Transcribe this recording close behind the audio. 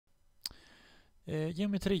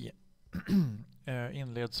Geometri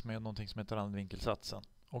inleds med någonting som heter Randvinkelsatsen.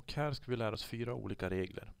 Och här ska vi lära oss 4 olika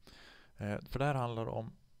regler. För det här handlar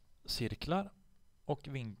om cirklar och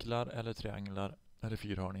vinklar eller trianglar eller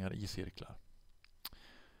fyrhörningar i cirklar.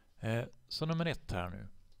 Så nummer 1 här nu.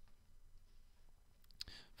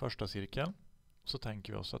 Första cirkeln. Så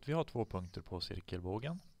tänker vi oss att vi har 2 punkter på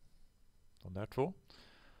cirkelbågen. De där 2.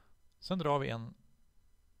 Sen drar vi en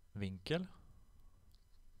vinkel.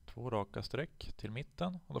 2 raka streck till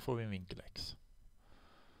mitten och då får vi en vinkel X.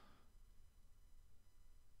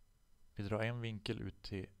 Vi drar en vinkel ut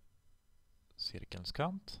till cirkelns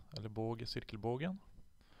kant eller cirkelbågen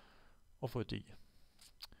och får ett Y.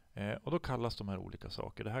 Och då kallas de här olika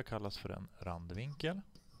saker. Det här kallas för en randvinkel.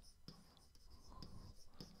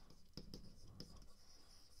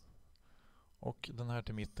 Och den här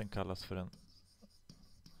till mitten kallas för en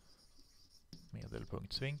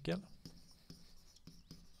medelpunktsvinkel.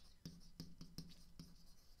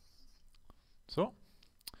 Så.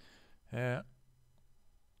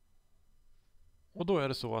 Och då är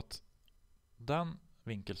det så att den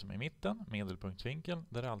vinkel som är i mitten, medelpunktsvinkeln,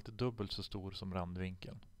 där är alltid dubbelt så stor som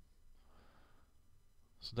randvinkeln.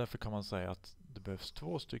 Så därför kan man säga att det behövs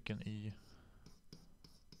 2 stycken Y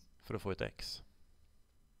för att få ett X.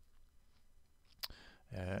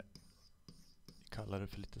 Vi kallar det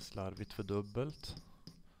för lite slarvigt för dubbelt.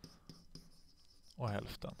 Och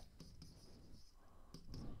hälften.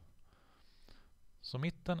 Så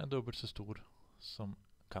mitten är dubbelt så stor som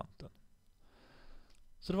kanten.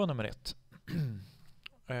 Så det var nummer 1.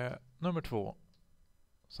 Nummer 2.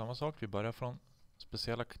 Samma sak, vi börjar från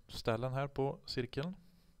speciella ställen här på cirkeln.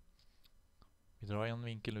 Vi drar en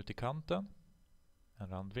vinkel ut i kanten. En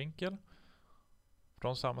randvinkel.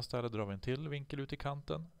 Från samma ställe drar vi en till vinkel ut i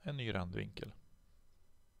kanten. En ny randvinkel.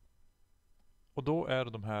 Och då är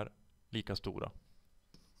de här lika stora.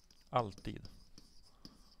 Alltid.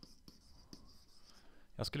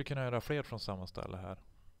 Jag skulle kunna göra fler från samma ställe här.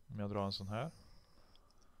 Om jag drar en sån här.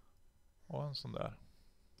 Och en sån där.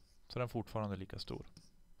 Så den är fortfarande lika stor.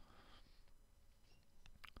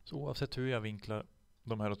 Så oavsett hur jag vinklar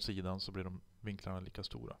de här åt sidan så blir de vinklarna lika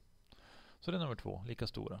stora. Så det är nummer 2, lika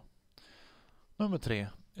stora. Nummer 3,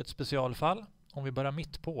 ett specialfall. Om vi börjar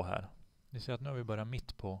mitt på här. Ni ser att nu har vi börjat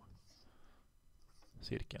mitt på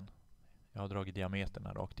cirkeln. Jag har dragit diametern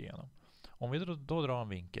här rakt igenom. Om vi då drar en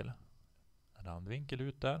vinkel. En randvinkel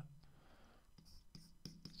ut där.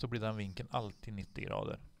 Så blir den vinkeln alltid 90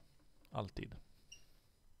 grader. Alltid.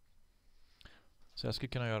 Så jag skulle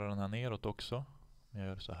kunna göra den här neråt också. Jag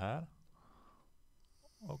gör så här.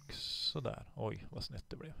 Och så där. Oj, vad snett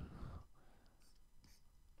det blev.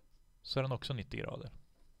 Så är den också 90 grader.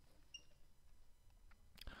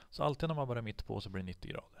 Så alltid när man börjar mitt på så blir det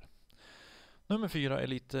 90 grader. Nummer 4 är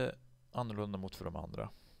lite annorlunda mot för de andra.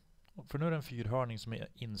 För nu är det en fyrhörning som är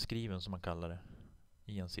inskriven, som man kallar det,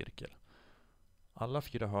 i en cirkel. Alla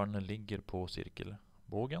 4 hörnen ligger på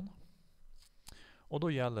cirkelbågen. Och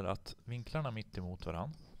då gäller att vinklarna mitt emot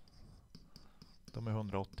varann. De är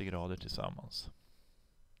 180 grader tillsammans.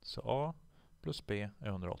 Så A plus B är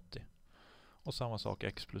 180. Och samma sak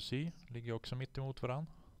X plus Y ligger också mitt emot varann.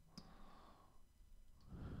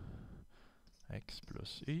 X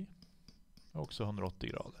plus Y är också 180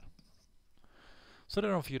 grader. Så det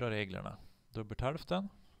är de 4 reglerna. Dubbelt hälften,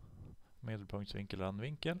 medelpunktsvinkel,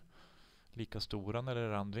 randvinkel, lika stora när det är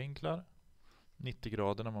randvinklar, 90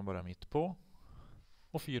 grader när man börjar mitt på,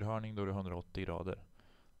 och fyrhörning då det är 180 grader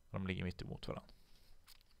när de ligger mitt emot varandra.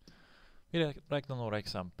 Vi räknar några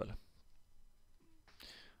exempel.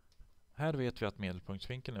 Här vet vi att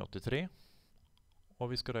medelpunktsvinkeln är 83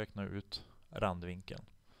 och vi ska räkna ut randvinkeln.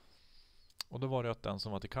 Och då var det att den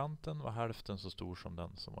som var till kanten var hälften så stor som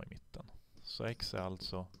den som var i mitten. Så X är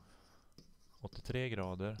alltså 83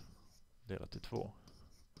 grader delat till 2.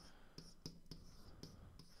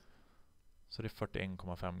 Så det är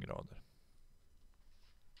 41,5 grader.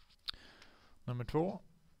 Nummer 2.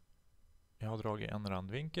 Jag har dragit en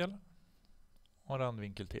randvinkel och en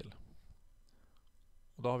randvinkel till.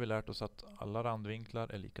 Och då har vi lärt oss att alla randvinklar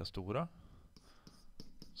är lika stora.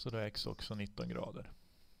 Så då är X också 19 grader.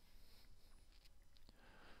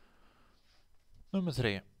 Nummer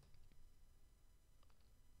 3.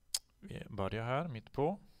 Vi börjar här mitt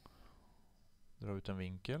på. Dra ut en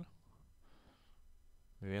vinkel.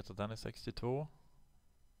 Vi vet att den är 62.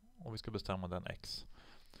 Och vi ska bestämma den X.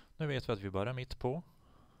 Nu vet vi att vi börjar mitt på.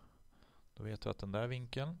 Då vet vi att den där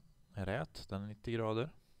vinkeln är rätt. Den är 90 grader.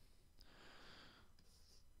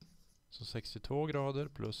 Så 62 grader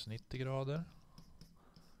plus 90 grader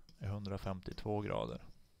är 152 grader.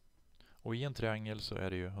 Och i en triangel så är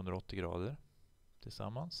det ju 180 grader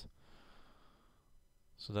tillsammans.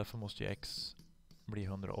 Så därför måste ju X blir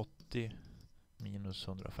 180 minus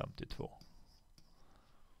 152.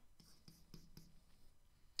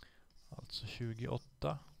 Alltså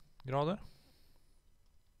 28 grader.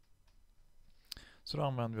 Så då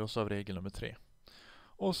använder vi oss av regel nummer 3.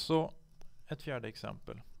 Och så ett fjärde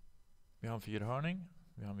exempel. Vi har en fyrhörning,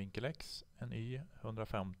 vi har en vinkel X, en Y,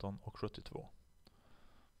 115 och 72.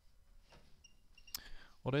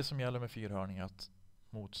 Och det som gäller med fyrhörning är att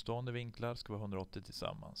motstående vinklar ska vara 180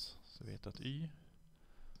 tillsammans. Så vi vet att Y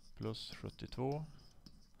plus 72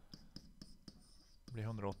 blir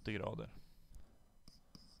 180 grader.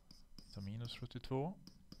 Så minus 72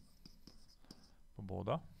 på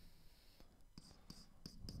båda.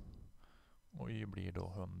 Och Y blir då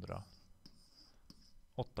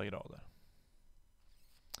 108 grader.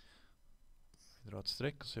 Vi drar ett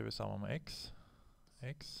streck och så gör vi samma med X.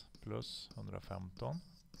 X plus 115.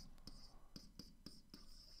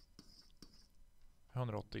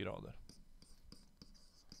 180 grader.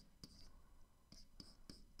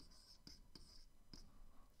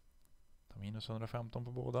 Ta minus 115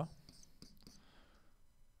 på båda.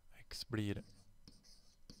 X blir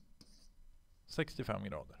 65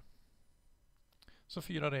 grader. Så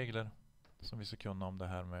 4 regler som vi ska kunna om det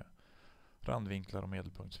här med randvinklar och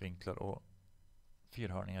medelpunktsvinklar och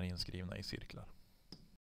fyrhörningar inskrivna i cirklar.